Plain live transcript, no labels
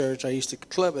church. I used to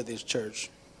club at this church.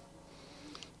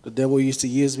 The devil used to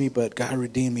use me, but God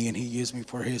redeemed me, and He used me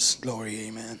for His glory.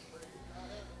 Amen.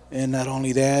 And not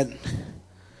only that,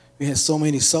 we had so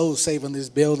many souls saved in this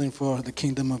building for the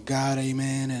kingdom of God.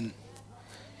 Amen. And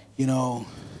you know,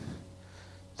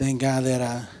 thank God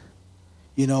that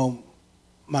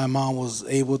my mom was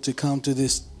able to come to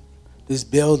this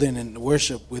building and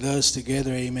worship with us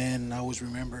together. Amen. And I always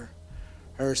remember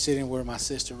her sitting where my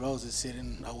sister Rose is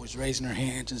sitting, always raising her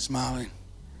hands and smiling.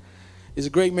 It's a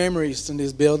great memories in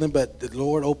this building, but the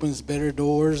Lord opens better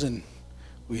doors, and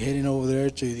we're heading over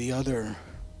there to the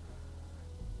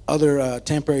other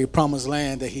temporary promised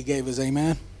land that He gave us.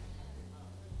 Amen.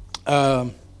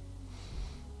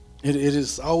 It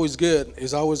is always good.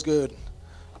 It's always good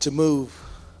to move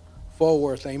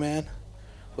forward. Amen.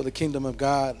 For the kingdom of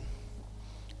God.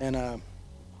 And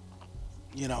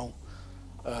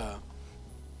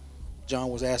John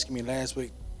was asking me last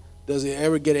week, does it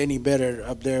ever get any better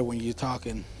up there when you're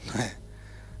talking?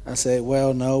 I said,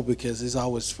 well, no, because it's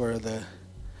always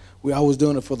we're always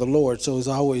doing it for the Lord. So it's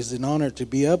always an honor to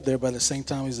be up there, but at the same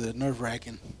time, it's a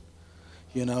nerve-wracking,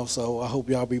 So I hope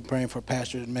y'all be praying for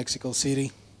Pastor in Mexico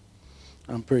City.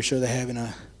 I'm pretty sure they're having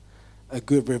a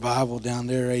good revival down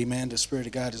there. Amen. The Spirit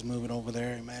of God is moving over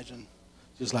there. Imagine,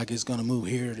 just like it's going to move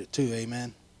here too.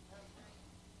 Amen.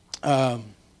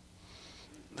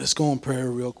 Let's go in prayer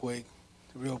real quick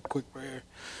prayer.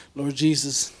 Lord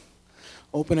Jesus,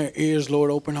 open our ears, Lord.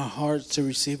 Open our hearts to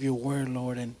receive your word,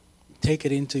 Lord, and take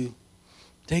it into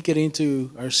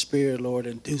our spirit, Lord,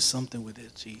 and do something with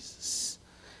it, Jesus.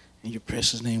 In your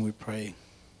precious name we pray.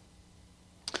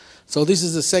 So this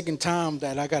is the second time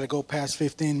that I got to go past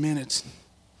 15 minutes.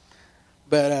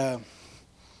 But I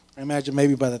imagine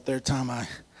maybe by the third time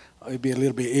it'd be a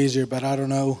little bit easier, but I don't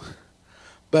know.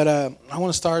 But I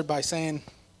want to start by saying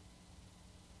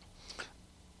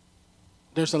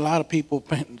there's a lot of people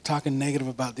talking negative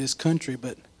about this country,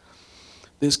 but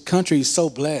this country is so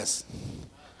blessed.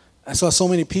 I saw so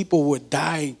many people would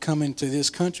die coming to this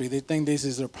country. They think this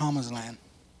is their promised land.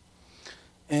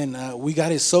 And we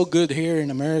got it so good here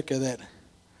in America that,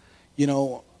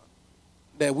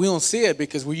 that we don't see it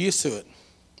because we're used to it.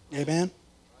 Amen?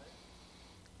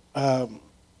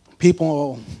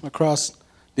 People across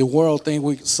the world think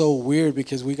we're so weird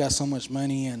because we got so much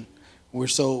money and we're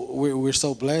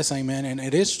so blessed. Amen? And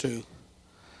it is true.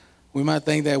 We might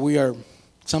think that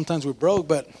sometimes we're broke,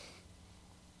 but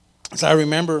as I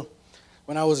remember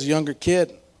when I was a younger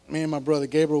kid, me and my brother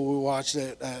Gabriel, we watched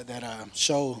that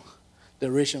show, The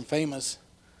Rich and Famous.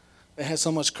 They had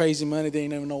so much crazy money they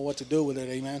didn't even know what to do with it.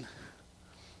 Amen.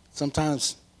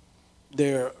 Sometimes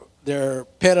their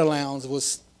pet allowance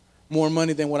was more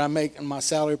money than what I make in my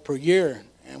salary per year,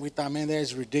 and we thought, man,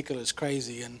 that's ridiculous,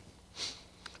 crazy.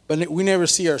 But we never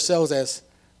see ourselves as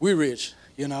we're rich,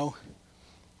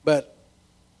 But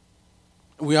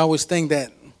we always think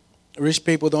that rich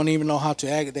people don't even know how to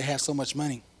act. They have so much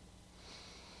money,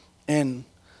 and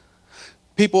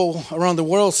people around the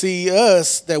world see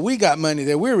us that we got money,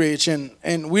 that we're rich, and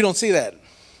we don't see that.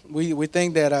 We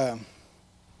think that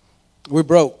we're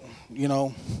broke.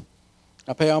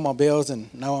 I pay all my bills,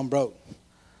 and now I'm broke.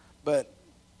 But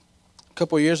a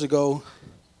couple of years ago,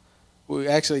 we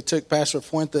actually took Pastor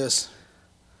Fuentes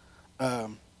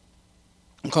in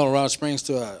Colorado Springs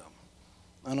to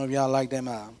I don't know if y'all like them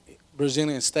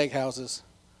Brazilian steak houses.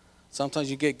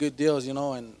 Sometimes you get good deals, and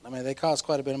I mean they cost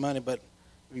quite a bit of money, but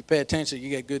if you pay attention, you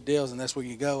get good deals, and that's where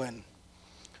you go. And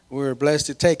we were blessed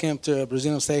to take him to a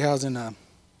Brazilian steakhouse in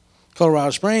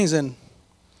Colorado Springs, and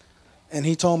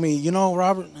he told me,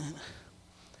 Robert,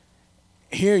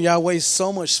 here y'all waste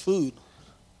so much food.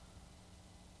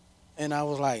 And I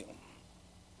was like,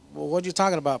 well, what are you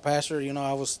talking about, Pastor?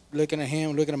 I was looking at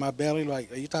him, looking at my belly,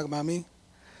 like, are you talking about me?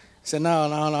 He said,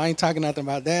 no, I ain't talking nothing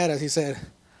about that. As he said,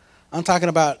 I'm talking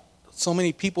about so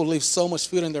many people leave so much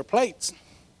food in their plates.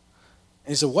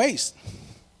 It's a waste.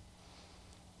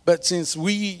 But since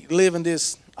we live in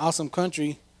this awesome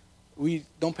country, we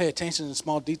don't pay attention to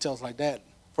small details like that.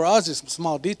 For us, it's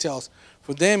small details.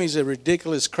 For them, it's a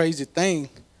ridiculous, crazy thing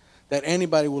that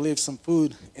anybody will leave some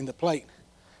food in the plate.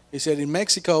 He said in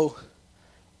Mexico,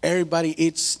 everybody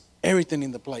eats everything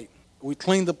in the plate. We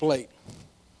clean the plate.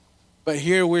 But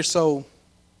here we're so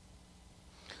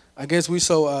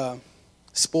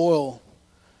spoiled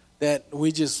that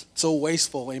we just so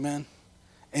wasteful, amen?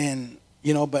 And,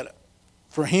 but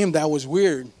for him that was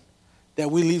weird that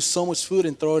we leave so much food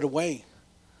and throw it away.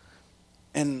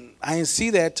 And I didn't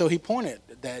see that till he pointed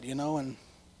at that, and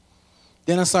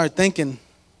then I started thinking,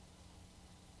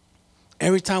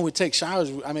 every time we take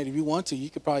showers, I mean, if you want to, you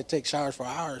could probably take showers for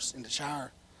hours in the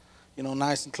shower.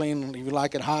 nice and clean. If you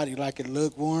like it hot, you like it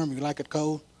lukewarm, you like it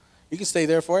cold, you can stay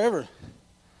there forever.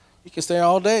 You can stay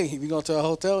all day. If you go to a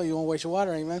hotel, you won't waste your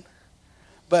water, amen.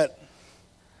 But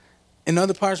in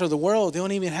other parts of the world, they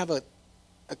don't even have a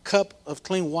cup of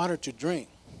clean water to drink.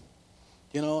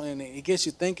 And it gets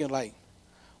you thinking like,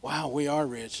 wow, we are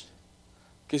rich.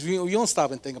 Because you don't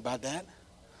stop and think about that.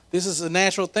 This is a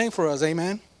natural thing for us,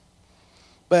 amen.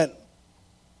 But,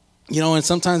 and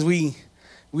sometimes we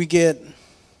get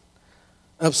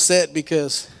upset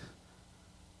because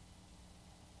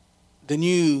the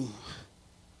new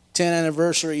 10th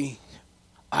anniversary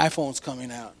iPhone's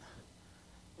coming out.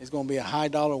 It's going to be a high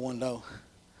dollar one, though.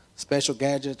 Special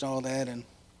gadgets, all that. And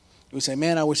we say,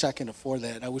 man, I wish I could afford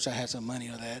that. I wish I had some money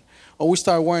on that. Or we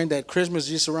start worrying that Christmas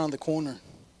is just around the corner.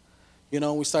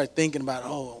 We start thinking about,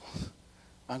 am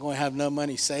I going to have enough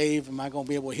money saved? Am I going to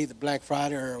be able to hit the Black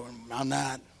Friday or I'm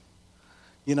not?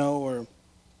 Or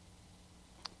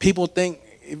people think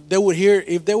if they would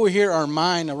hear our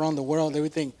mind around the world, they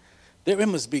would think, it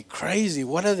must be crazy.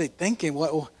 What are they thinking?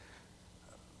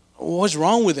 What's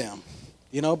wrong with them?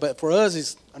 But for us,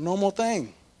 it's a normal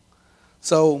thing.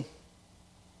 So,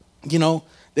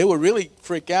 they would really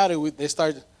freak out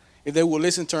if they would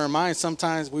listen to our minds.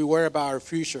 Sometimes we worry about our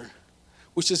future,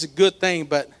 which is a good thing,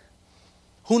 but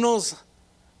who knows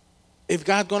if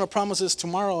God's going to promise us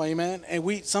tomorrow, amen?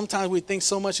 And sometimes we think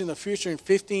so much in the future. In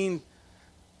 15,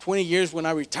 20 years when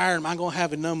I retire, am I going to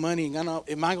have enough money?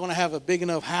 Am I going to have a big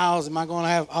enough house? Am I going to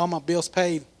have all my bills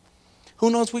paid? Who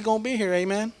knows if we're going to be here,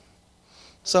 amen?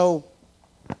 So,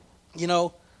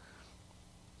 it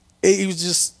was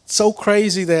just so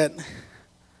crazy that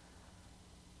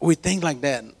we think like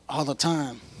that all the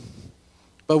time.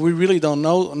 But we really don't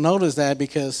notice that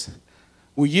because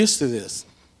we're used to this,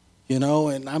 and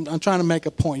I'm trying to make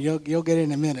a point. You'll get it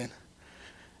in a minute.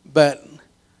 But,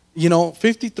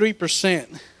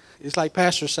 53%, it's like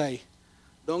Pastor say,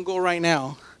 don't go right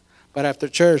now, but after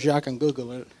church, y'all can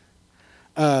Google it.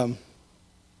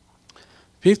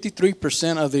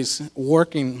 53% of this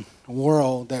working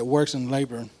world that works in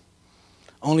labor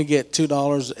only get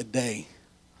 $2 a day.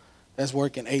 That's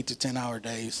working 8 to 10 hour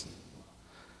days.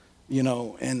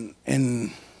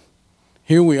 And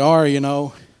here we are,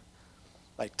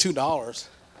 like $2.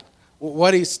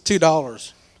 What is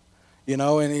 $2?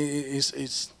 And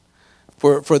it's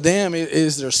for them it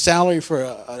is their salary for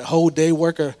a whole day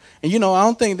worker. And I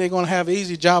don't think they're going to have an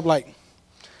easy job like,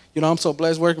 I'm so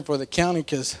blessed working for the county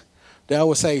because they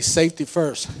always say safety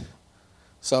first.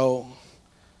 So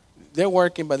they're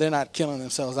working, but they're not killing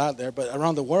themselves out there. But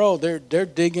around the world, they're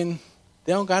digging.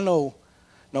 They don't got no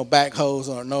backhoes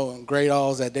or no great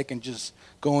alls that they can just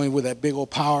go in with that big old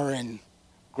power and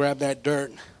grab that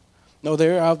dirt. No,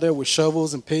 they're out there with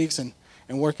shovels and picks and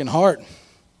working hard.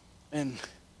 And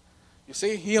you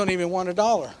see, he don't even want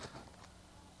 $1.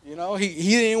 He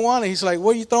didn't want it. He's like,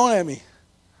 what are you throwing at me?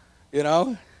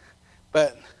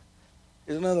 But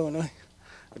here's another one.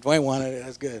 If Dwayne wanted it,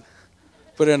 that's good.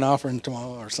 Put it in an offering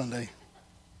tomorrow or Sunday.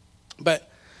 But,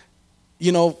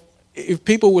 if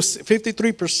people was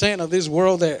 53% of this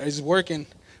world that is working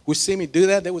would see me do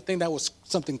that, they would think that was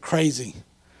something crazy.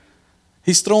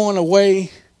 He's throwing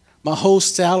away my whole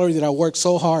salary that I worked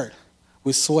so hard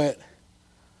with sweat.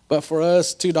 But for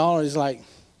us, $2 is like,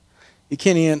 you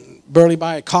can't even barely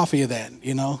buy a coffee of that,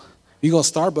 You go to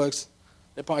Starbucks,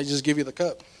 they probably just give you the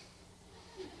cup.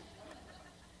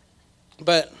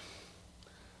 But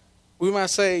we might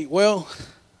say, well,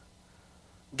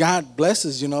 God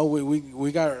blesses,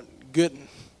 we got good.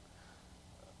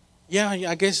 Yeah,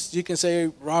 I guess you can say,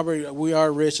 Robert, we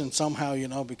are rich and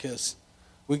somehow, because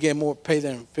we get more pay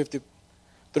than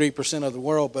 53% of the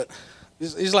world. But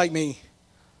it's like me,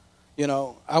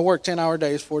 I work 10-hour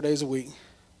days, 4 days a week.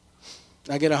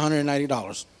 I get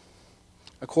 $190.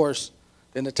 Of course,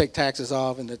 then they take taxes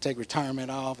off and they take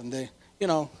retirement off and they,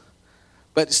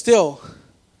 But still,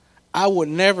 I would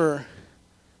never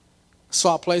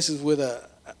swap places with a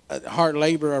hard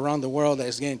labor around the world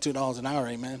that's getting $2 an hour,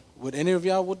 amen. Would any of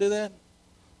y'all would do that?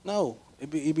 No.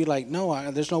 It'd be like,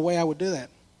 no, there's no way I would do that.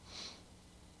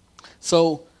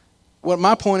 So what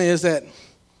my point is that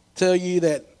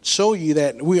show you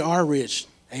that we are rich,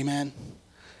 amen.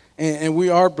 And we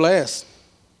are blessed.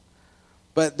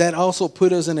 But that also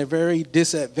put us in a very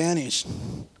disadvantage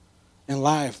in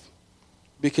life.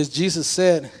 Because Jesus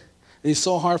said it's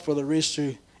so hard for the rich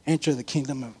to enter the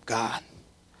kingdom of God.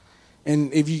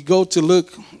 And if you if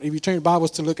you turn your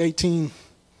Bibles to Luke 18,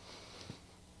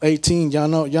 y'all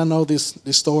know this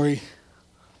story.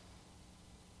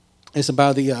 It's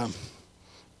about the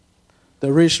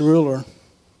rich ruler.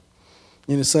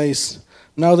 And it says,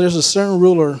 now there's a certain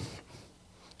ruler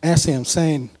asked him,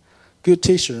 saying, good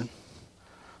teacher,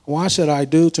 What should I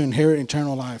do to inherit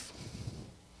eternal life?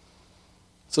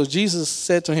 So Jesus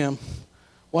said to him,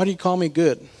 why do you call me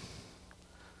good?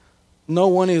 No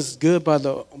one is good but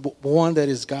the one that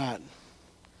is God.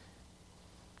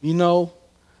 You know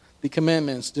the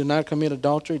commandments. Do not commit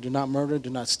adultery, do not murder, do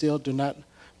not steal, do not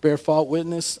bear false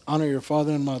witness, honor your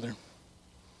father and mother.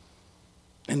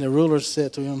 And the ruler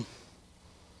said to him,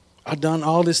 I've done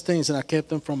all these things and I kept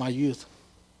them from my youth.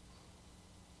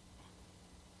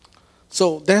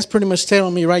 So that's pretty much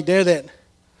telling me right there that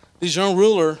this young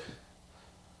ruler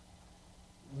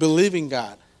believed in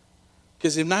God.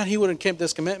 Because if not, he would have kept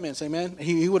his commandments, amen?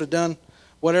 He would have done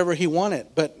whatever he wanted.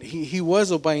 But he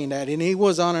was obeying that, and he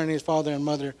was honoring his father and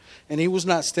mother, and he was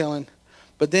not stealing.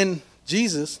 But then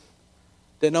Jesus,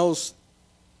 that knows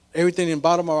everything in the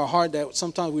bottom of our heart that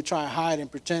sometimes we try to hide and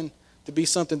pretend to be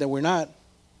something that we're not,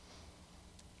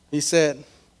 he said,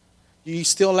 you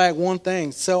still lack one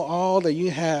thing. Sell all that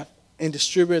you have and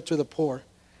distribute it to the poor,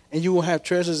 and you will have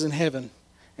treasures in heaven,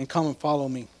 and come and follow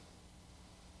me.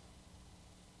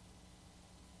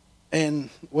 And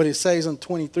what it says on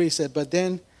 23 said, but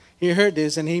then he heard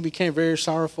this and he became very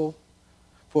sorrowful,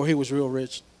 for he was real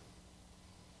rich.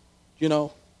 You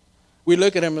know, we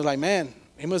look at him and like, man,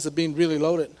 he must have been really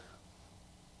loaded.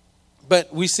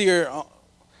 But we see our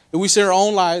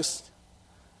own lives,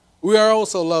 we are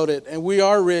also loaded, and we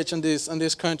are rich in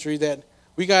this country that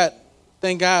we got,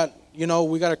 thank God, you know,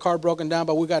 we got a car broken down,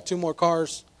 but we got 2 more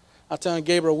cars. I'm telling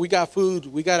Gabriel, we got food,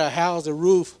 we got a house, a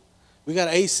roof, we got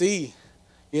AC.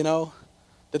 You know,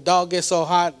 the dog gets so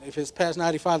hot, if it's past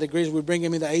 95 degrees, we bring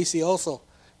him in the AC also.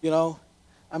 You know,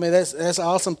 I mean, that's an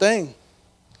awesome thing.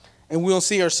 And we don't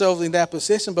see ourselves in that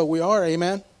position, but we are,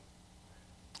 amen.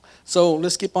 So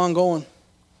let's keep on going.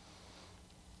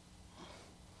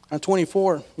 On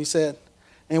 24, he said,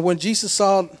 and when Jesus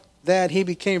saw that, he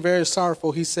became very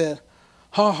sorrowful. He said,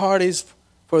 how hard is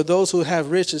for those who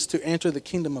have riches to enter the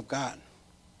kingdom of God.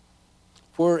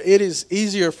 For it is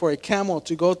easier for a camel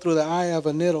to go through the eye of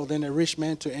a needle than a rich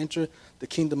man to enter the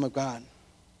kingdom of God.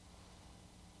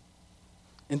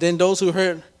 And then those who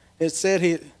heard it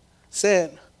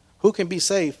said, who can be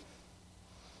saved?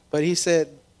 But he said,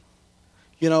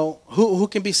 you know, who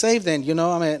can be saved then? You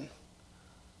know, I mean,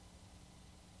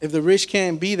 if the rich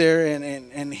can't be there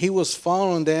and he was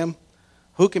following them,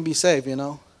 who can be saved, you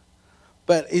know?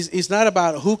 But it's not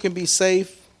about who can be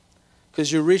saved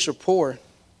because you're rich or poor.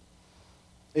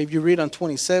 If you read on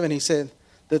 27, he said,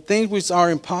 the things which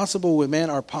are impossible with man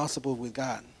are possible with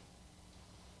God.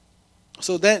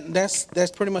 So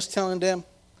that's pretty much telling them,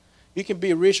 you can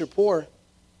be rich or poor,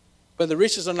 but the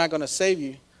riches are not going to save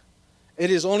you. It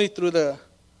is only through the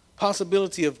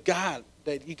possibility of God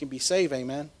that you can be saved,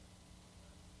 amen.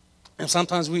 And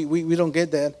sometimes we don't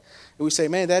get that. And we say,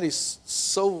 man, that is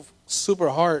so super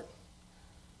hard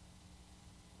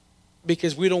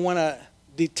because we don't want to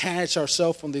detach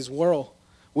ourselves from this world.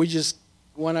 We just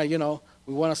want to, you know,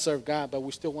 we want to serve God, but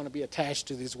we still want to be attached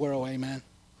to this world, amen.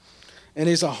 And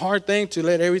it's a hard thing to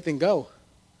let everything go.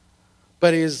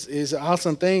 But it's an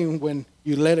awesome thing when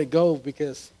you let it go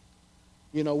because,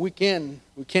 you know, we can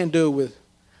do it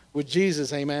with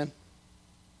Jesus, amen.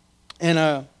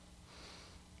 And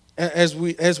as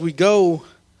we go,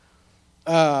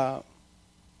 and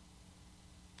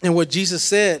what Jesus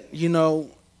said, you know,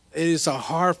 it is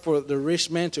hard for the rich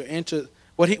man to enter.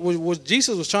 What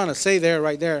Jesus was trying to say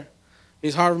right there,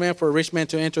 it's hard for a rich man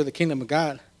to enter the kingdom of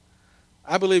God.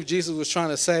 I believe Jesus was trying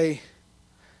to say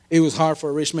it was hard for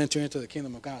a rich man to enter the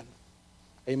kingdom of God.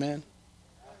 Amen.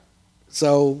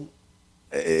 So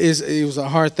it was a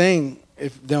hard thing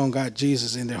if they don't got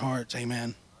Jesus in their hearts.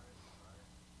 Amen.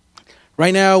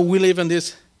 Right now, we live in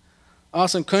this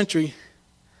awesome country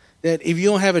that if you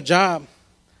don't have a job,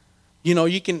 you know,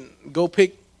 you can go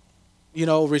pick, you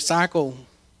know, recycle,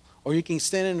 or you can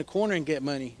stand in the corner and get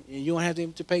money, and you don't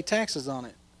have to pay taxes on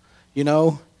it, you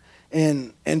know.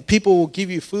 And people will give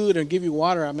you food and give you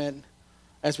water. I mean,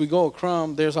 as we go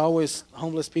across, there's always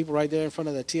homeless people right there in front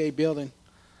of the TA building,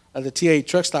 the TA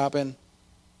truck stop, and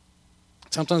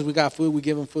sometimes we got food, we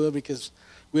give them food because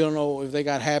we don't know if they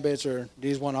got habits or they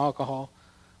just want alcohol.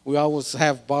 We always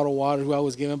have bottled water, we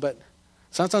always give them, but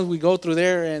sometimes we go through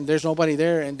there and there's nobody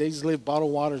there, and they just leave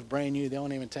bottled waters brand new. They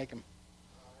don't even take them.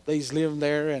 They just leave them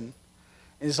there, and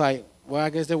it's like, well, I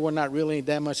guess they were not really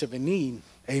that much of a need.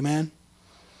 Amen.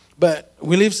 But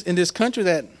we live in this country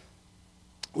that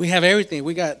we have everything.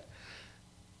 We got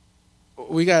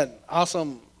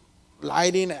awesome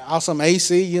lighting, awesome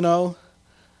AC, you know.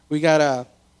 We got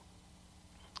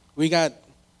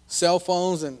cell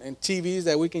phones and TVs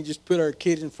that we can just put our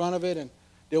kids in front of it and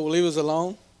they will leave us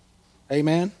alone.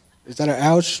 Amen. Is that an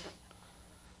ouch?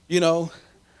 You know,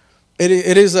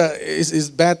 it is it's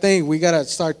a bad thing. We got to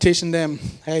start teaching them,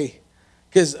 hey,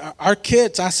 because our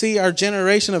kids, I see our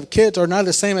generation of kids are not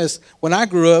the same as when I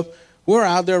grew up. We're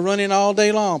out there running all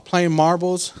day long, playing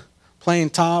marbles, playing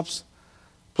tops,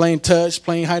 playing touch,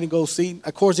 playing hide and go seek.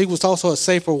 Of course, it was also a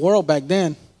safer world back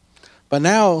then. But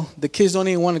now the kids don't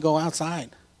even want to go outside.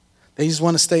 They just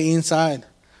want to stay inside,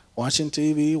 watching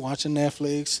TV, watching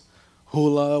Netflix,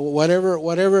 Hula,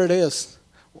 whatever it is,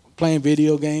 playing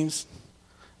video games.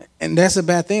 And that's a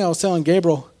bad thing. I was telling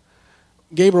Gabriel,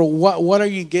 what are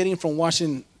you getting from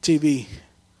watching TV?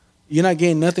 You're not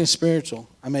getting nothing spiritual.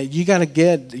 I mean, you're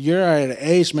at an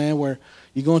age, man, where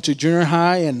you're going to junior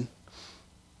high, and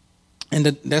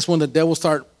that's when the devil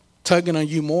start tugging on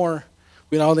you more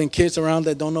with all them kids around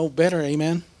that don't know better,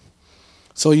 amen?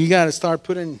 So you got to start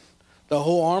putting the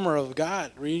whole armor of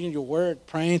God, reading your word,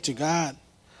 praying to God,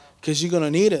 because you're going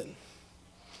to need it.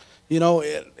 You know,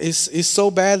 it's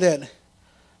so bad that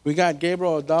we got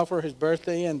Gabriel a dog for his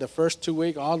birthday, and the first 2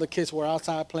 weeks, all the kids were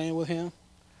outside playing with him.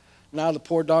 Now the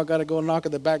poor dog got to go knock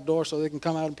at the back door so they can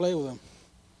come out and play with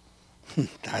him.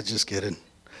 I'm just kidding.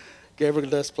 Gabriel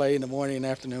does play in the morning and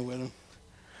afternoon with him.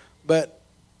 But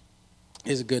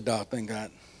he's a good dog, thank God.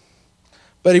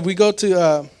 But if we go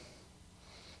to,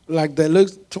 like the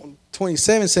Luke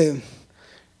 27 said,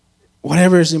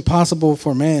 whatever is impossible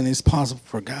for man is possible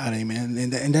for God, amen.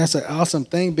 And that's an awesome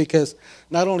thing, because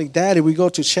not only that, if we go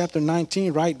to chapter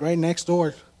 19, right next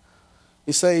door,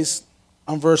 it says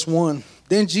on verse 1,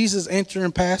 then Jesus entered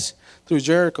and passed through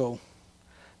Jericho.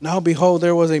 Now behold,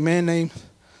 there was a man named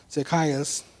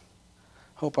Zacchaeus,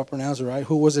 hope I pronounced it right,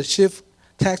 who was a chief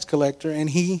tax collector, and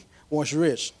he was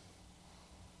rich.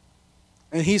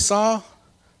 And he sought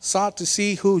to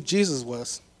see who Jesus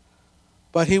was.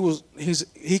 But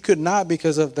he could not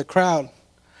because of the crowd,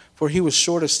 for he was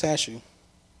short of stature.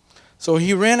 So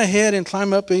he ran ahead and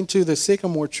climbed up into the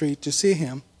sycamore tree to see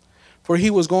him, for he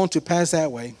was going to pass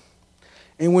that way.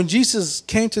 And when Jesus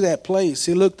came to that place,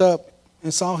 he looked up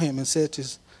and saw him and said to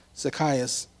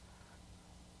Zacchaeus,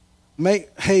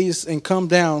 make haste and come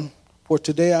down, for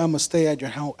today I must stay at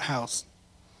your house.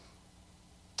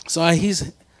 So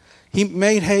he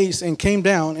made haste and came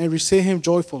down and received him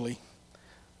joyfully.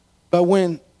 But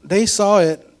when they saw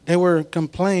it, they were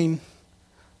complaining,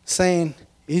 saying,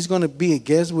 he's going to be a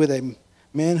guest with a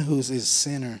man who's a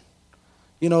sinner.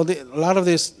 You know, a lot of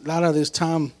this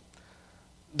time,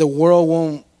 the world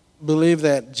won't believe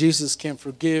that Jesus can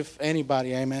forgive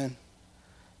anybody, amen.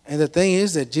 And the thing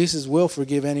is that Jesus will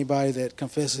forgive anybody that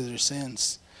confesses their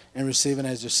sins and receive him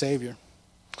as their Savior.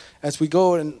 As we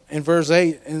go in verse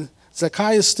 8, and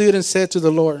Zacchaeus stood and said to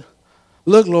the Lord,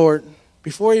 look, Lord,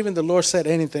 before even the Lord said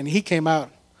anything, he came out,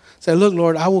 said, look,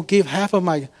 Lord, I will give half of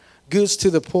my goods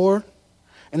to the poor,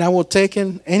 and I will take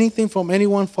in anything from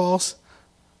anyone false,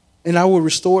 and I will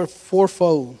restore it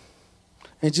fourfold.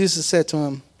 And Jesus said to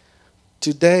him,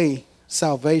 today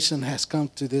salvation has come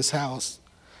to this house,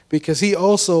 because he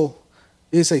also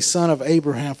is a son of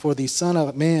Abraham, for the Son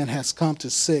of Man has come to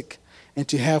seek and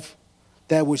to have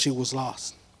that which he was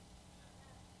lost.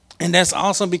 And that's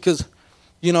awesome, because,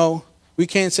 you know, we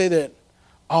can't say that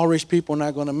all rich people are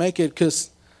not going to make it, because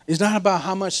it's not about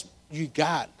how much you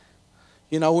got.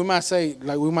 You know, we might say,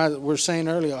 like we're saying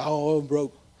earlier, oh, I'm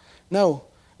broke. No,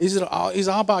 it's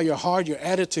all about your heart, your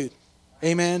attitude.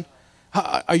 Amen.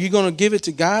 Are you going to give it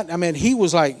to God? I mean, he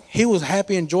was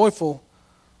happy and joyful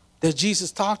that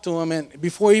Jesus talked to him. And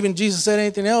before even Jesus said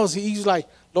anything else, he's like,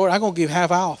 Lord, I'm going to give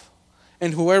half off.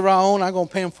 And whoever I own, I'm going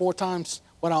to pay him 4 times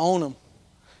what I own him.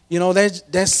 You know,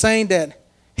 that's saying that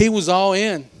he was all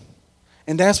in.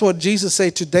 And that's what Jesus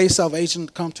said, today salvation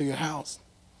come to your house.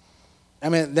 I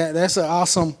mean, that's an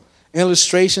awesome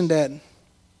illustration that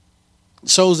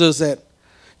shows us that,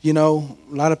 you know,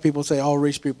 a lot of people say all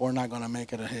rich people are not going to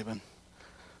make it to heaven.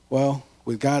 Well,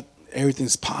 with God,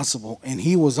 everything's possible. And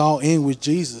he was all in with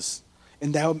Jesus.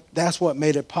 And that's what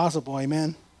made it possible,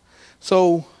 amen?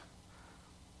 So,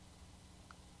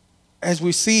 as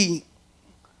we see,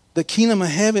 the kingdom of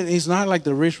heaven is not like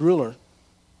the rich ruler,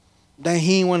 that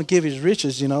he didn't want to give his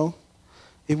riches, you know.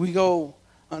 If we go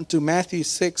unto Matthew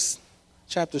 6,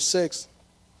 chapter 6,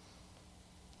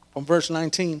 from verse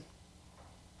 19,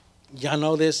 y'all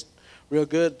know this real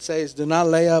good. It says, do not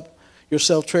lay up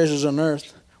yourself treasures on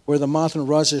earth, where the moth and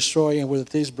rust destroy and where the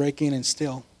thieves break in and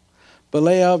steal. But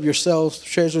lay up yourselves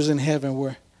treasures in heaven,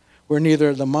 where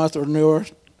neither the moth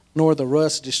nor the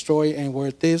rust destroy, and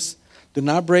where thieves do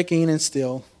not break in and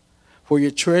steal. For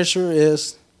your treasure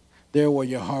is there where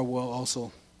your heart will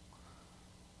also.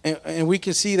 And we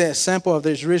can see that sample of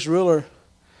this rich ruler.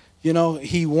 You know,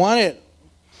 he wanted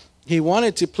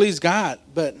to please God,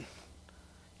 but,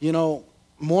 you know,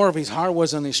 more of his heart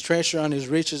was on his treasure, on his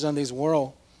riches, on this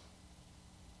world.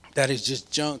 That is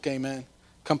just junk, amen,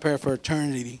 compared for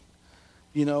eternity.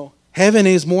 Heaven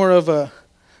is more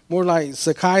like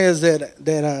Zacchaeus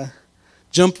that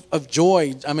jump of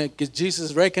joy. I mean, because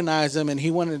Jesus recognized him and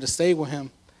he wanted to stay with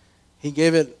him. He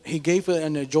gave it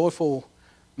in a joyful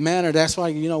manner. That's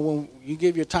why, when you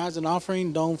give your tithes and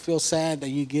offering, don't feel sad that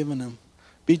you're giving them.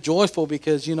 Be joyful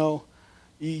because, you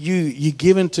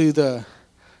giving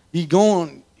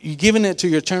you're giving it to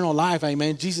your eternal life.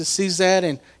 Amen. Jesus sees that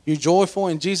and you're joyful,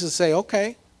 and Jesus say,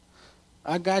 okay,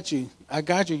 I got you,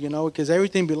 because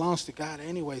everything belongs to God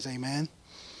anyways. Amen.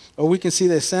 Or we can see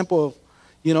the example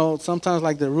of, sometimes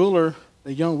like the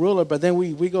young ruler, but then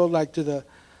we go like to the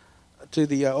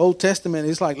Old Testament.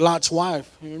 It's like Lot's wife.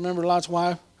 You remember Lot's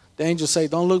wife? The angels say,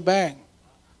 don't look back.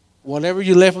 Whatever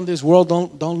you left in this world,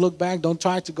 don't look back. Don't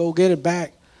try to go get it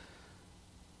back.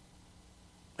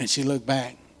 And she looked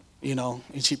back, and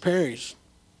she perished.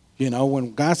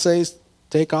 When God says,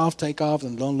 take off,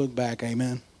 and don't look back.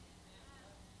 Amen.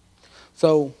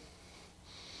 So,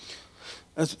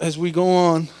 as we go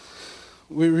on,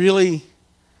 we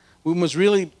must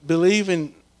really believe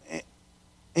in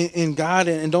God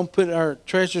and don't put our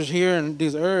treasures here in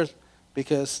this earth,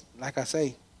 because, like I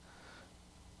say,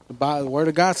 the Word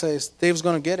of God says Dave's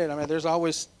going to get it. I mean, there's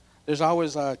always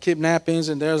kidnappings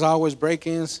and there's always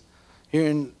break-ins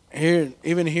even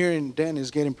here in Denton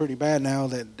is getting pretty bad now.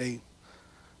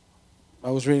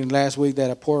 I was reading last week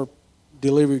that a poor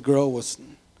delivery girl was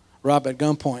robbed at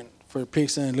gunpoint for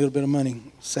pixing a little bit of money.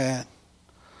 Sad,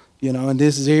 and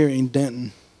this is here in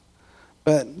Denton.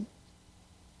 But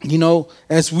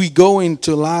as we go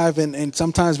into life and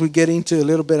sometimes we get into a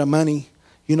little bit of money,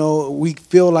 we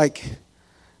feel like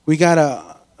we get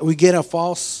a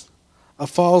false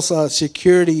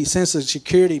security, sense of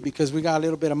security, because we got a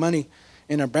little bit of money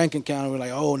in our bank account, and we're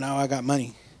like, oh, now I got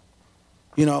money.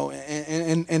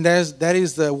 And that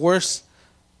is the worst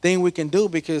thing we can do,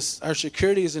 because our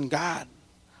security is in God.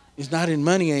 It's not in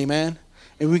money, amen.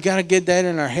 And we got to get that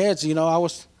in our heads. We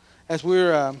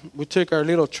took our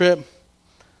little trip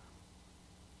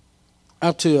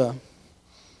up to,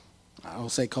 I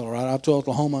would say Colorado, up to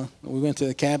Oklahoma. We went to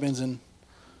the cabins, and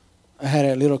I had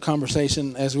a little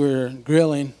conversation as we were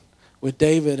grilling with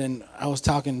David, and I was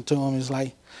talking to him. It's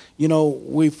like,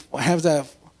 we have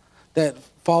that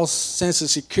false sense of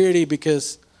security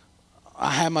because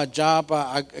I have my job,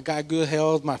 I got good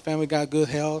health, my family got good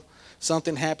health.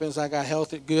 Something happens, I got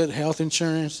good health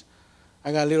insurance.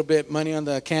 I got a little bit of money on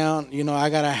the account. I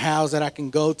got a house that I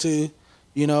can go to.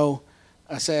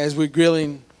 I say, as we're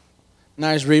grilling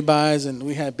nice ribeyes, and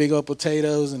we had big old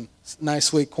potatoes and nice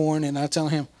sweet corn, and I tell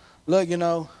him, look,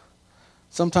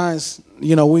 sometimes,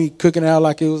 we cooking it out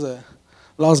like it was a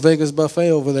Las Vegas buffet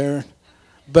over there.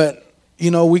 But,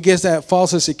 we get that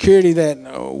false security that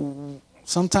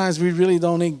sometimes we really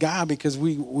don't need God because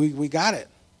we got it.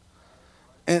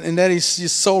 And that is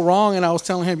just so wrong. And I was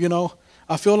telling him,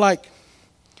 I feel like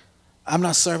I'm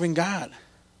not serving God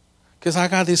because I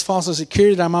got this false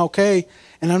security that I'm okay,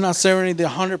 and I'm not serving the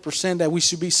 100% that we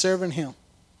should be serving Him.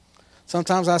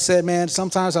 Sometimes I said, man,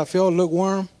 sometimes I feel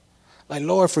lukewarm. Like,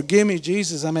 Lord, forgive me,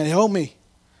 Jesus. Help me.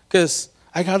 Because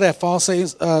I got that false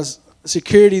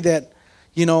security that,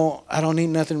 I don't need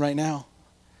nothing right now.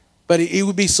 But it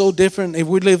would be so different if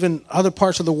we live in other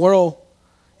parts of the world.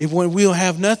 If when we don't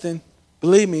have nothing,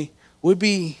 believe me, we'd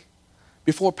be,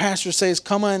 before pastor says,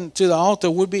 come on to the altar,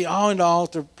 we'd be all in the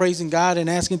altar praising God and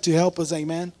asking to help us,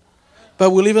 amen. But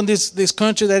we live in this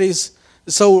country that is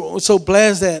so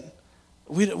blessed that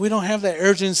we don't have that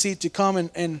urgency to come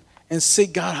and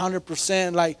seek God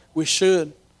 100% like we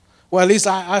should. Well, at least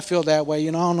I feel that way.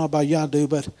 I don't know about y'all do,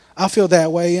 but I feel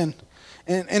that way. And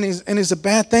it's a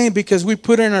bad thing because we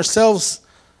put in ourselves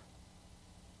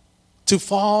to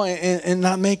fall and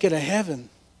not make it a heaven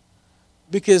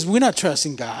because we're not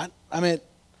trusting God.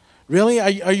 Really?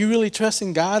 Are you really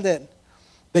trusting God that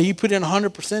you put in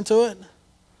 100% to it?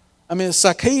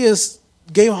 Zacchaeus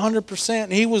gave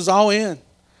 100%. He was all in.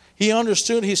 He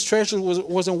understood his treasure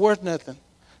wasn't worth nothing.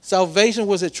 Salvation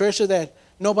was a treasure that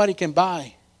nobody can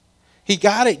buy. He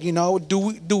got it,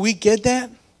 Do we get that?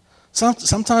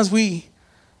 Sometimes we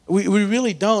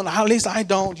really don't. At least I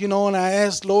don't, and I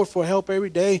ask Lord for help every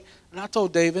day. And I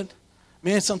told David,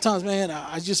 man, sometimes, man,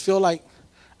 I just feel like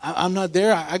I'm not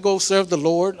there. I go serve the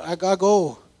Lord. I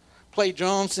go play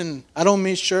drums, and I don't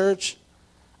miss church.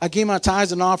 I give my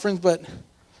tithes and offerings, but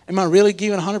am I really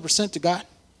giving 100% to God?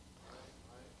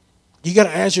 You got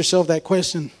to ask yourself that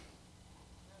question.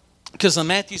 Because in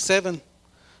Matthew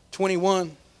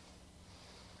 7:21,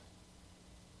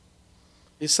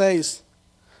 it says,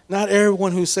 Not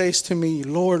everyone who says to me,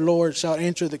 Lord, Lord, shall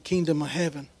enter the kingdom of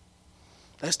heaven.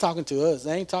 That's talking to us.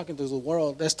 They ain't talking to the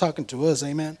world. That's talking to us.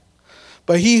 Amen.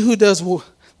 But he who does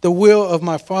the will of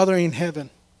my Father in heaven.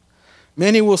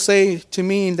 Many will say to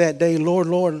me in that day, Lord,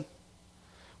 Lord,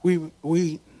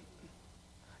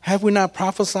 have we not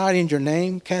prophesied in your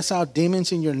name, cast out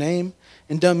demons in your name,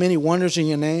 and done many wonders in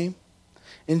your name?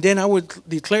 And then I would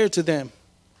declare to them,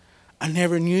 I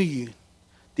never knew you.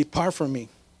 Depart from me,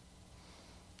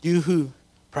 you who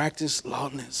practice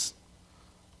lawlessness.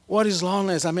 What is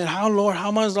lawlessness? I mean, how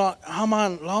am I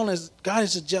lawless? God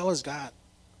is a jealous God.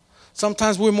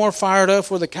 Sometimes we're more fired up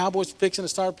for the Cowboys fixing to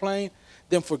start playing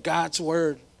than for God's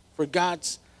word, for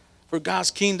God's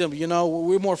kingdom. You know,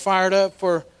 we're more fired up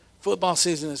for football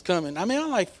season is coming. I mean,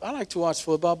 I like to watch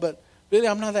football, but really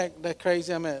I'm not that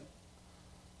crazy. I mean,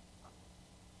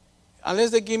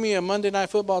 unless they give me a Monday night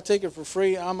football ticket for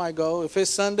free, I might go. If it's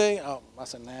Sunday, I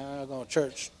said, nah, I'm going to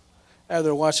church. I'd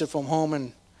rather watch it from home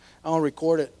and I don't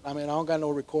record it. I mean, I don't got no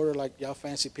recorder like y'all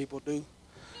fancy people do.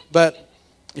 But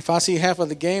if I see half of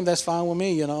the game, that's fine with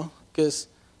me, you know, because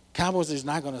Cowboys is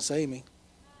not going to save me.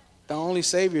 The only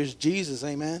Savior is Jesus,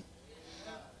 amen.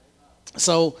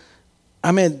 So,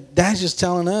 I mean, that's just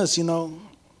telling us, you know,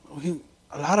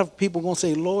 a lot of people going to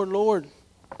say, Lord, Lord.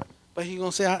 But he's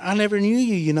going to say, I never knew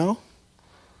you, you know.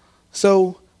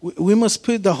 So we must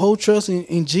put the whole trust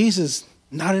in Jesus,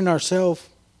 not in ourselves.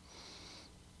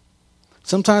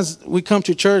 Sometimes we come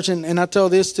to church, and I tell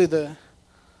this to the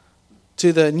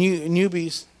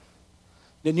newbies,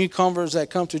 the new converts that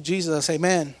come to Jesus. I say,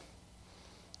 man,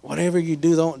 whatever you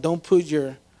do, don't put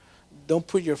your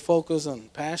focus on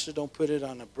pastor, don't put it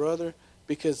on a brother,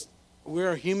 because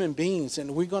we're human beings,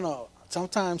 and we're gonna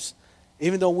sometimes,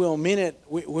 even though we don't mean it,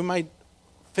 we might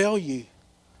fail you,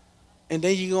 and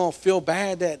then you're gonna feel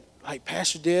bad that like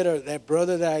pastor did or that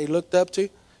brother that I looked up to.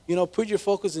 You know, put your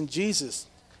focus in Jesus.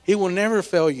 He will never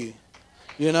fail you.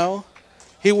 You know,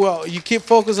 He will. You keep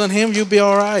focus on Him, you'll be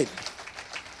all right.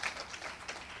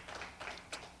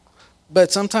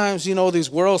 But sometimes, you know, these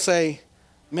worlds say,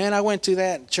 man, I went to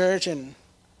that church and,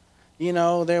 you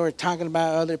know, they were talking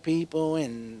about other people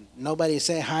and nobody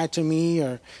said hi to me,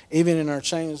 or even in our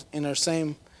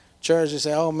same church, they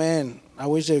say, oh man, I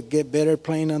wish they'd get better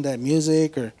playing on that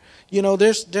music, or, you know,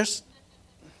 there's,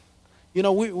 you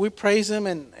know, we praise Him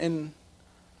and,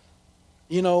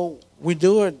 you know, we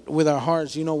do it with our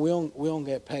hearts. You know, we don't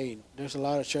get paid. There's a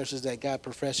lot of churches that got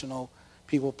professional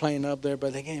people playing up there,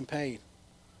 but they getting paid.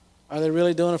 Are they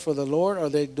really doing it for the Lord, or are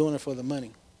they doing it for the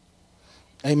money?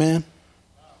 Amen.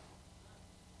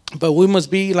 But we must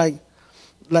be like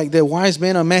the wise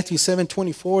man of Matthew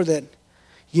 7:24, that,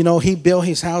 you know, he built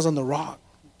his house on the rock.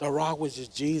 The rock was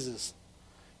just Jesus.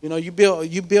 You know, you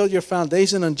build your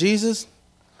foundation on Jesus,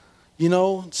 you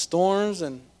know, storms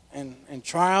and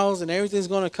trials and everything's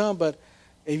going to come. But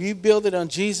if you build it on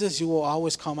Jesus, you will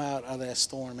always come out of that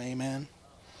storm. Amen.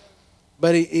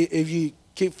 But if you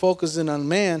keep focusing on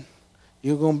man,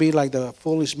 you're going to be like the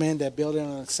foolish man that built it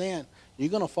on the sand. You're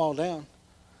going to fall down.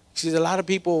 See, a lot of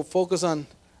people focus on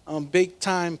big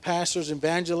time pastors,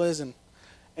 evangelists,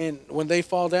 and when they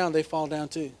fall down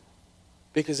too,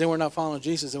 because they were not following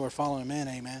Jesus, they were following man.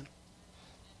 Amen.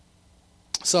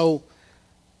 So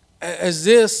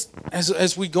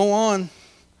as we go on,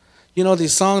 you know, the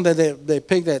song that they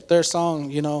picked, that third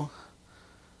song, you know,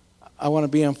 I want to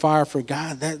be on fire for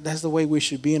God. That's the way we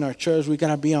should be in our church. We got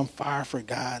to be on fire for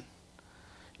God.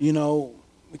 You know,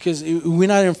 because if we're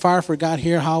not on fire for God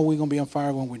here, how are we going to be on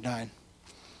fire when we die?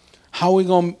 How are we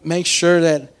going to make sure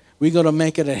that we're going to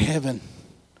make it at heaven?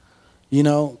 You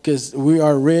know, because we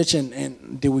are rich,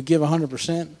 and did we give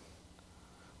 100%?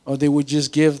 Or did we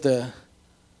just give the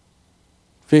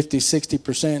 50,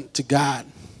 60% to God?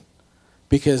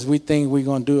 Because we think we're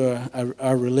going to do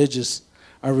a religious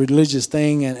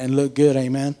thing and look good,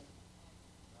 amen?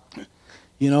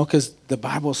 You know, because the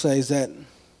Bible says that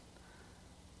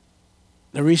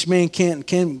the rich man can't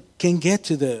get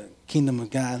to the kingdom of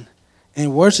God.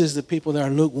 And worse is the people that are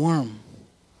lukewarm.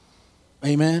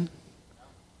 Amen?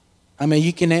 I mean,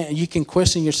 you can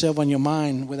question yourself on your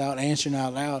mind without answering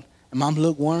out loud. Am I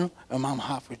lukewarm or am I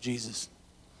hot for Jesus?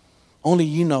 Only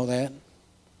you know that.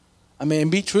 I mean,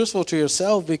 be truthful to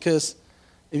yourself, because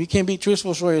if you can't be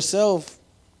truthful for yourself,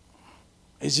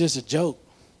 it's just a joke.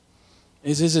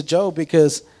 It's just a joke,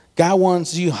 because God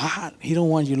wants you hot. He don't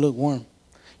want you lukewarm.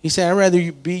 He said, I'd rather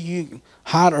you be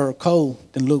hot or cold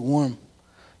than lukewarm.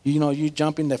 You know, you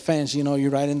jump in the fence, you know, you're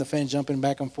right in the fence jumping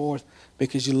back and forth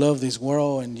because you love this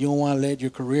world and you don't want to let your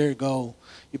career go.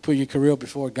 You put your career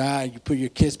before God. You put your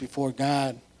kids before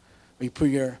God. Or you put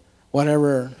your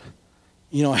whatever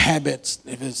habits.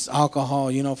 If it's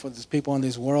alcohol, for these people in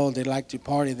this world, they like to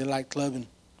party, they like clubbing.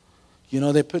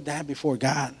 They put that before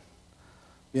God.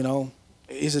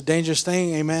 It's a dangerous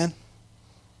thing, amen.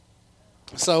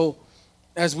 So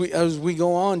as we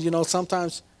go on,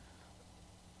 sometimes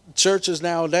churches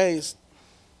nowadays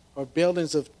or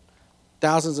buildings of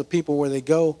thousands of people where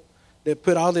they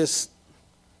put all this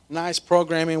nice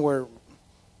programming where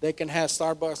they can have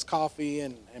Starbucks coffee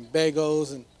and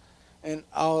bagels and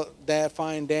all that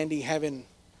fine dandy, having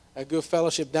a good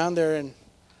fellowship down there. And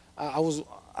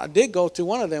I did go to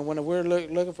one of them when we were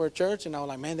looking for a church, and I was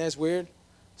like, man, that's weird.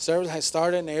 Service had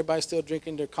started, and everybody's still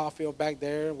drinking their coffee back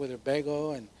there with their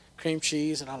bagel and cream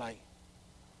cheese, and I'm like,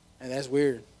 man, that's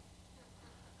weird.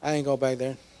 I didn't go back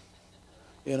there.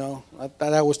 I thought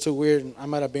that was too weird, and I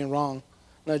might have been wrong.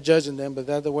 I'm not judging them, but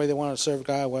that's the way they want to serve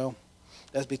God. Well,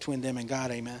 that's between them and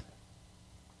God, amen.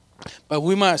 But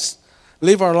we must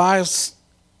live our lives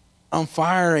on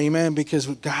fire, amen, because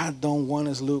God don't want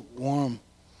us lukewarm.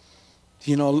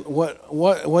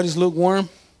 What is lukewarm?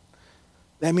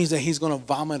 That means that He's going to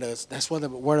vomit us. That's what the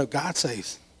Word of God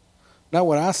says. Not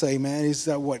what I say, man. It's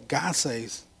what God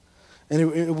says. And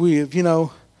if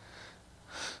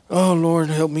oh Lord,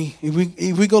 help me.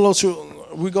 If we go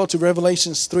to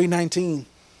Revelations 3:19,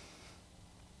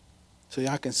 so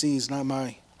y'all can see it's not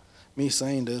me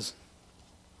saying this.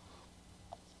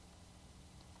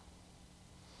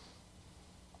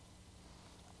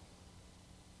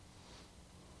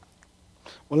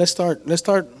 Well, let's start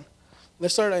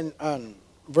on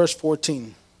verse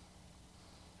 14,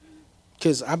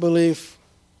 because I believe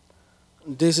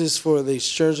this is for the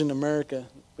church in America,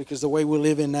 because the way we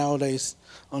live in nowadays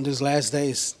on these last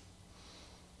days.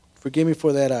 Forgive me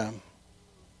for that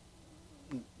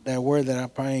word that I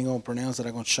probably ain't gonna pronounce, that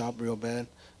I'm gonna chop real bad.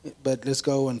 But let's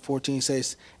go. And 14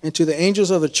 says, "And to the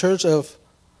angels of the church of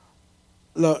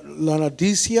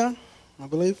Laodicea," I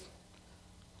believe.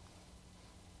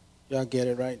 Y'all get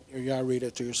it, right? Or y'all read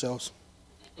it to yourselves.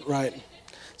 Right.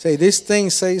 Say, "This thing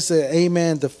says the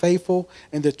Amen, the faithful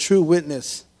and the true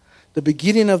witness, the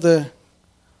beginning of the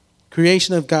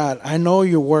creation of God. I know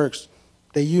your works,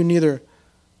 that you neither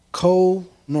cold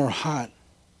nor hot.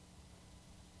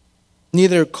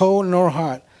 Neither cold nor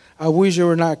hot. I wish you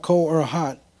were not cold or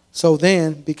hot. So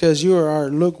then, because you are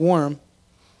lukewarm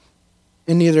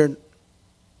and neither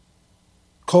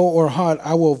cold or hot,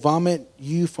 I will vomit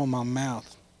you from my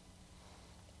mouth."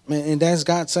 And that's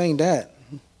God saying that.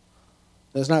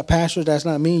 That's not pastor. That's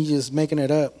not me just making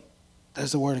it up.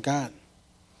 That's the word of God.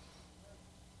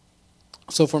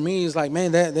 So for me, it's like,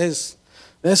 man, that's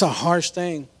a harsh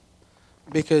thing,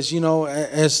 because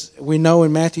as we know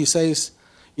in Matthew says,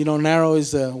 narrow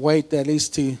is the way that leads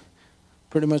to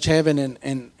pretty much heaven,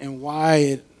 and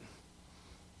wide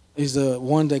is the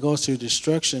one that goes to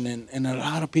destruction, and a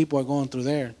lot of people are going through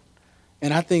there,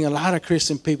 and I think a lot of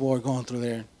Christian people are going through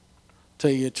there. Tell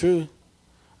you the truth.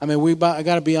 I mean, I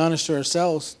got to be honest to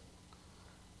ourselves,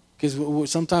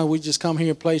 because sometimes we just come here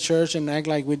and play church and act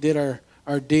like we did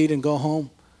our deed and go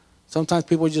home. Sometimes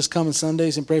people just come on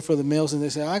Sundays and pray for the meals, and they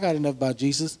say, I got enough about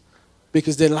Jesus,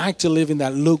 because they like to live in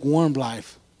that lukewarm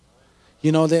life.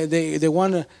 They want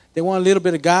a little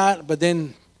bit of God, but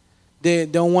then they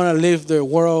don't want to live their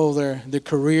world, their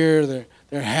career,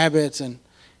 their habits,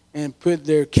 and put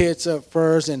their kids up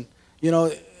first. And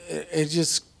it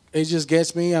just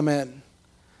gets me. I mean,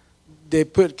 they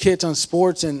put kids on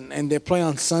sports and they play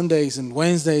on Sundays and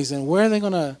Wednesdays, and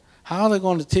how are they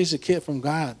going to teach a kid from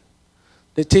God?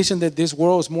 They teach them that this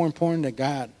world is more important than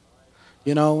God.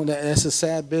 That's a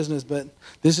sad business, but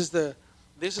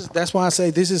that's why I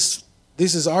say this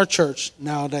is our church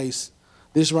nowadays.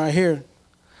 This right here.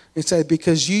 It says,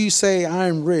 "Because you say I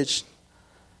am rich,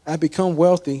 I become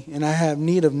wealthy, and I have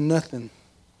need of nothing."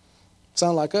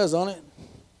 Sound like us, don't it?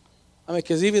 I mean,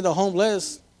 because even the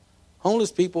homeless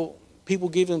people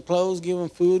give them clothes, give them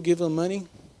food, give them money.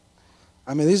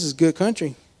 I mean, this is good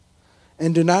country.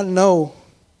 "And do not know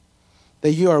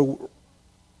that you are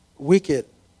wicked,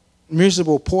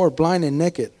 miserable, poor, blind, and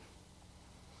naked.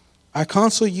 I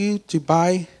counsel you to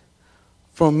buy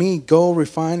from me gold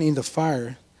refined in the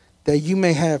fire, that you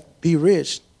may be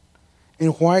rich,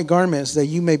 and white garments, that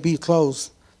you may be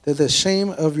clothed, that the shame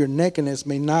of your nakedness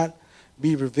may not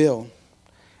be revealed,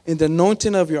 and the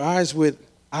anointing of your eyes with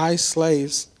eye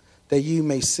slaves, that you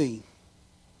may see."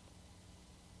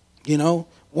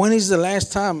 When is the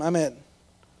last time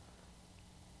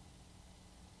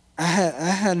I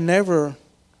had never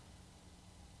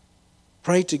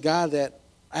prayed to God that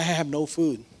I have no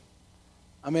food.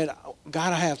 I mean,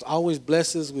 God has always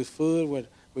blessed us with food,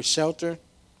 with shelter.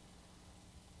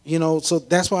 So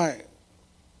that's why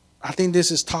I think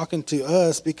this is talking to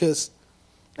us, because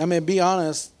I mean, be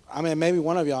honest. I mean, maybe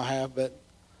one of y'all have, but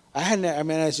I hadn't. I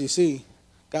mean, as you see,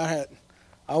 God had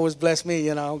always blessed me.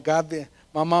 You know,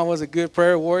 my mom was a good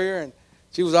prayer warrior, and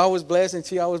she was always blessed, and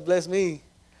she always blessed me.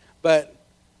 But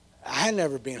I had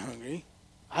never been hungry.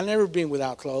 I never been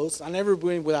without clothes. I never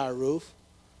been without a roof.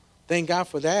 Thank God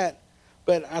for that.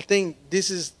 But I think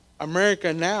this is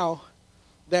America now,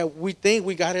 that we think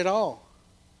we got it all.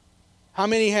 How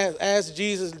many have asked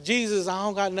Jesus, Jesus, I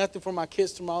don't got nothing for my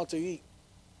kids tomorrow to eat?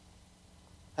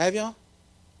 Have y'all?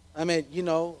 I mean, you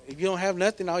know, if you don't have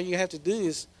nothing, all you have to do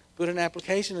is put an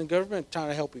application in the government trying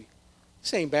to help you.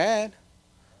 This ain't bad.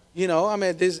 You know, I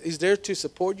mean, this is there to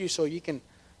support you so you can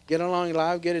get along in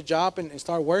life, get a job, and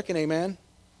start working, amen.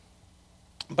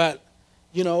 But,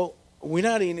 you know, we're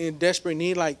not in desperate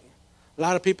need like a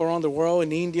lot of people around the world,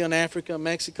 in India and Africa,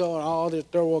 Mexico, and all the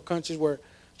third world countries where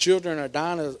children are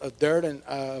dying of dirt and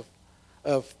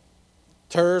of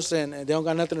thirst, and they don't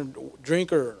got nothing to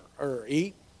drink or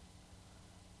eat.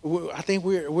 I think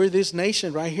we're this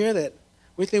nation right here that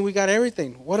we think we got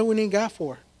everything. What do we need God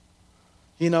for?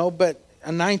 You know, but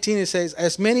in 19 it says,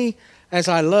 as many as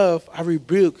I love, I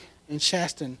rebuke and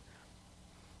chasten.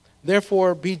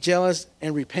 Therefore, be jealous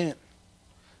and repent.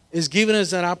 It's giving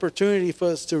us an opportunity for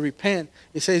us to repent.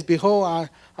 It says, behold,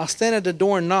 I'll stand at the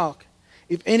door and knock.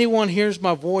 If anyone hears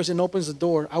my voice and opens the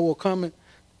door, I will come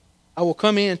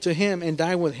in to him and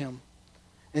dine with him,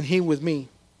 and he with me.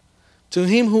 To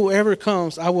him whoever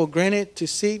comes, I will grant it to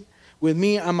sit with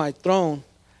me on my throne,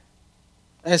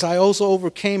 as I also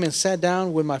overcame and sat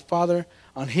down with my Father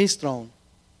on his throne.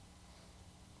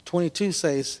 22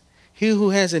 says, he who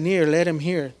has an ear, let him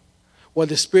hear what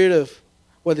the Spirit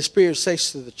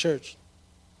says to the church.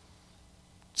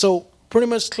 So pretty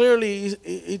much clearly,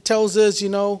 it tells us, you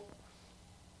know,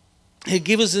 he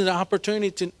gives us an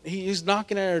opportunity he's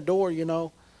knocking at our door, you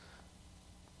know.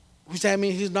 Which that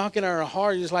means he's knocking at our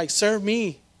heart. He's like, serve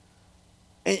me,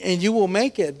 and you will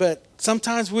make it. But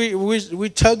sometimes we're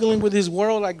tugging with this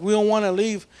world, like we don't want to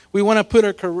leave. We want to put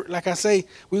our career, like I say,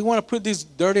 we want to put this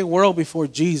dirty world before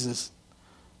Jesus.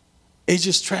 It's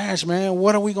just trash, man.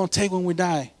 What are we going to take when we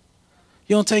die?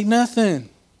 You don't take nothing.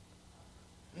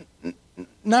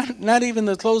 Not even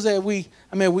the clothes that we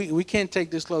can't take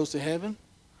this clothes to heaven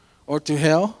or to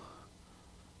hell.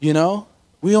 You know,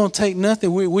 we don't take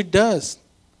nothing. We're dust.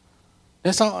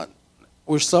 That's all.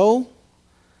 We're soul.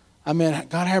 I mean,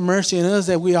 God have mercy on us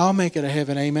that we all make it to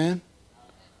heaven. Amen.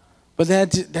 But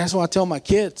that's why I tell my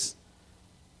kids,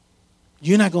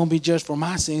 you're not going to be judged for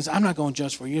my sins. I'm not going to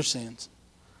judge for your sins.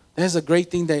 That's a great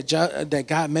thing that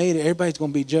God made. Everybody's going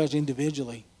to be judged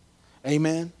individually.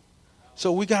 Amen.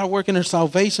 So we got to work in our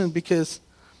salvation because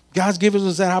God's given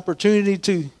us that opportunity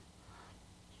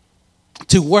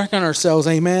to work on ourselves.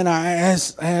 Amen. I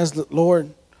ask the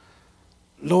Lord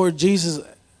Jesus,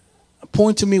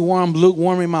 point to me where I'm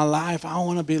lukewarm in my life. I don't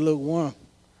want to be lukewarm.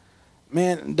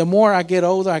 Man, the more I get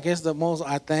older, I guess the most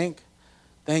I thank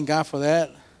God for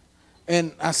that.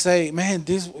 And I say, man,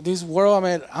 this world,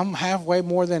 I mean, I'm halfway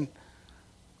more than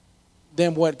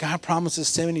what God promises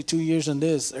 72 years on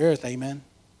this earth, amen.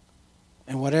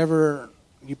 And whatever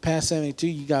you pass 72,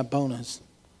 you got bonus.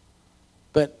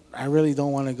 But I really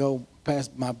don't want to go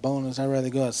past my bonus. I'd rather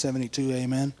go at 72,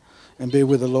 amen, and be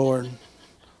with the Lord.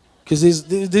 Because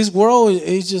this world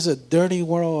is just a dirty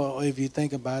world if you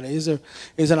think about it.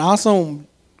 It's an awesome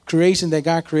creation that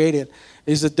God created.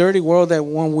 It's a dirty world that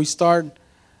when we start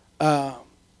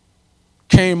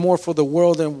caring more for the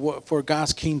world than for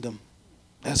God's kingdom.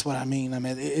 That's what I mean. I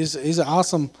mean, it's an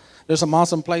awesome. There's some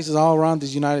awesome places all around the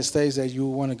United States that you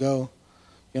want to go.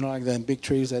 You know, like the big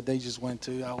trees that they just went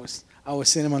to. I always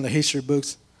see them on the history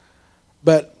books.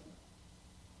 But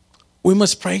we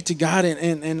must pray to God,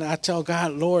 and I tell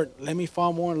God, Lord, let me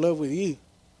fall more in love with you.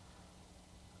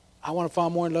 I want to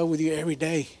fall more in love with you every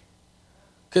day.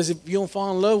 Because if you don't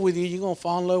fall in love with you, you're going to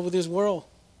fall in love with this world.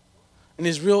 And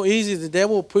it's real easy. The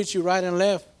devil will put you right and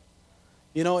left.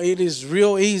 You know, it is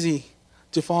real easy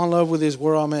to fall in love with this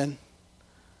world, man.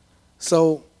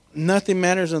 So nothing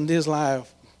matters in this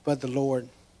life but the Lord.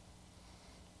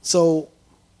 So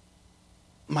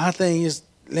my thing is,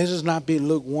 let us not be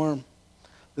lukewarm.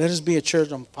 Let us be a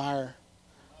church on fire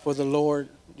for the Lord,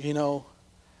 you know.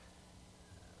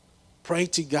 Pray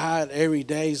to God every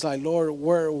day. It's like, Lord,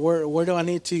 where do I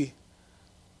need to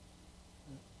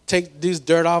take this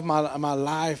dirt off my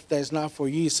life that's not for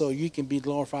you so you can be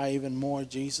glorified even more,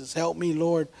 Jesus? Help me,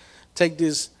 Lord. Take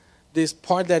this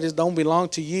part that don't belong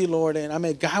to you, Lord. And I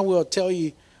mean, God will tell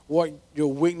you what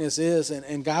your weakness is,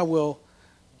 and God will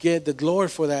get the glory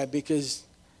for that because,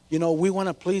 you know, we want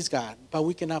to please God, but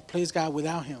we cannot please God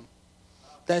without him.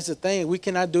 That's the thing. We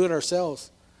cannot do it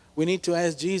ourselves. We need to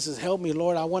ask Jesus, help me,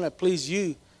 Lord. I want to please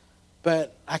you,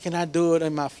 but I cannot do it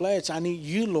in my flesh. I need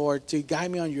you, Lord, to guide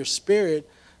me on your spirit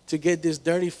to get this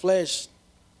dirty flesh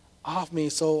off me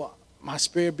so my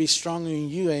spirit be stronger in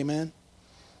you. Amen.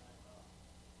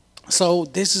 So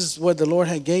this is what the Lord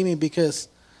had gave me, because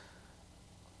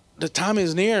the time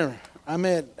is near.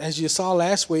 As you saw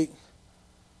last week,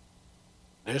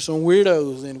 there's some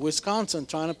weirdos in Wisconsin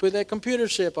trying to put that computer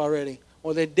chip already.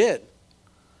 Well, they did.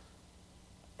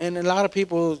 And a lot of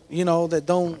people, that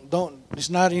don't it's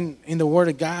not in the Word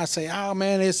of God, say, oh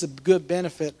man, it's a good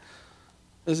benefit.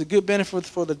 There's a good benefit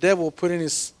for the devil putting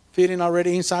his feet in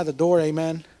already inside the door,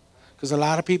 amen. Because a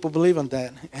lot of people believe in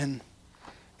that. And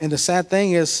the sad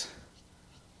thing is,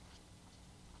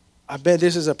 I bet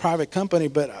this is a private company,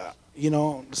 but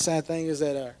the sad thing is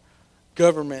that our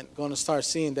government going to start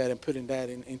seeing that and putting that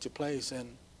into place,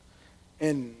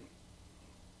 and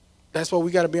that's why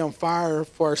we got to be on fire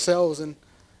for ourselves, and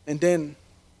then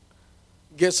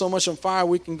get so much on fire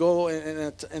we can go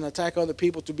and attack other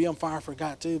people to be on fire for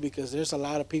God too, because there's a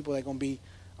lot of people that are going to be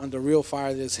under real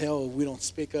fire that's hell if we don't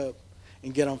speak up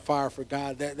and get on fire for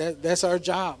God. That's our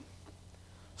job.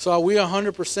 So are we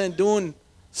 100% doing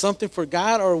something for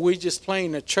God, or are we just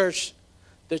playing the church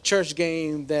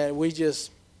game that we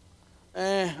just,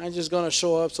 I'm just going to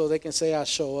show up so they can say I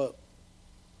show up?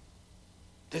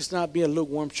 Let's not be a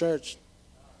lukewarm church.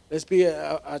 Let's be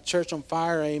a church on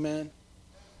fire, amen.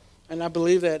 And I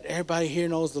believe that everybody here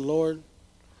knows the Lord.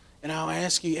 And I'll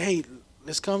ask you, hey,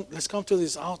 let's come to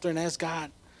this altar and ask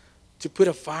God to put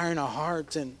a fire in our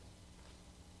hearts, and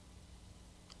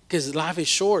because life is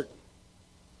short.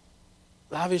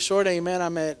 Life is short,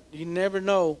 amen. You never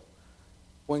know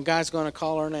when God's going to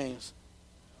call our names.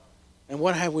 And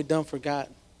what have we done for God?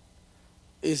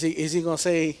 Is he going to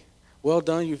say, well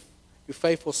done, you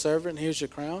faithful servant, here's your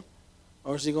crown?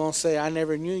 Or is he going to say, I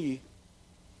never knew you?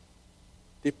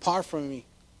 Depart from me.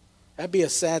 That'd be a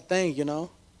sad thing,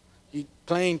 You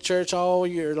playing church all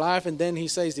your life, and then he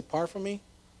says, depart from me?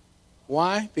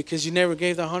 Why? Because you never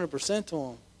gave the 100% to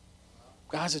him.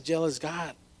 God's a jealous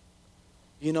God.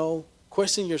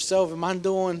 Question yourself, am I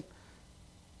doing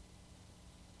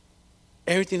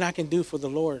everything I can do for the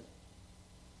Lord?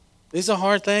 It's a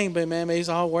hard thing, but man, it's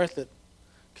all worth it.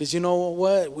 Because you know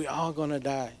what? We're all going to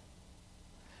die.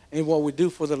 And what we do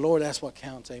for the Lord, that's what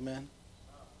counts, amen.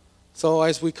 So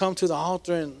as we come to the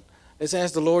altar, and let's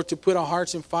ask the Lord to put our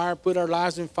hearts in fire, put our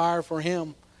lives in fire for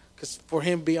him, because for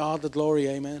him be all the glory,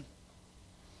 amen.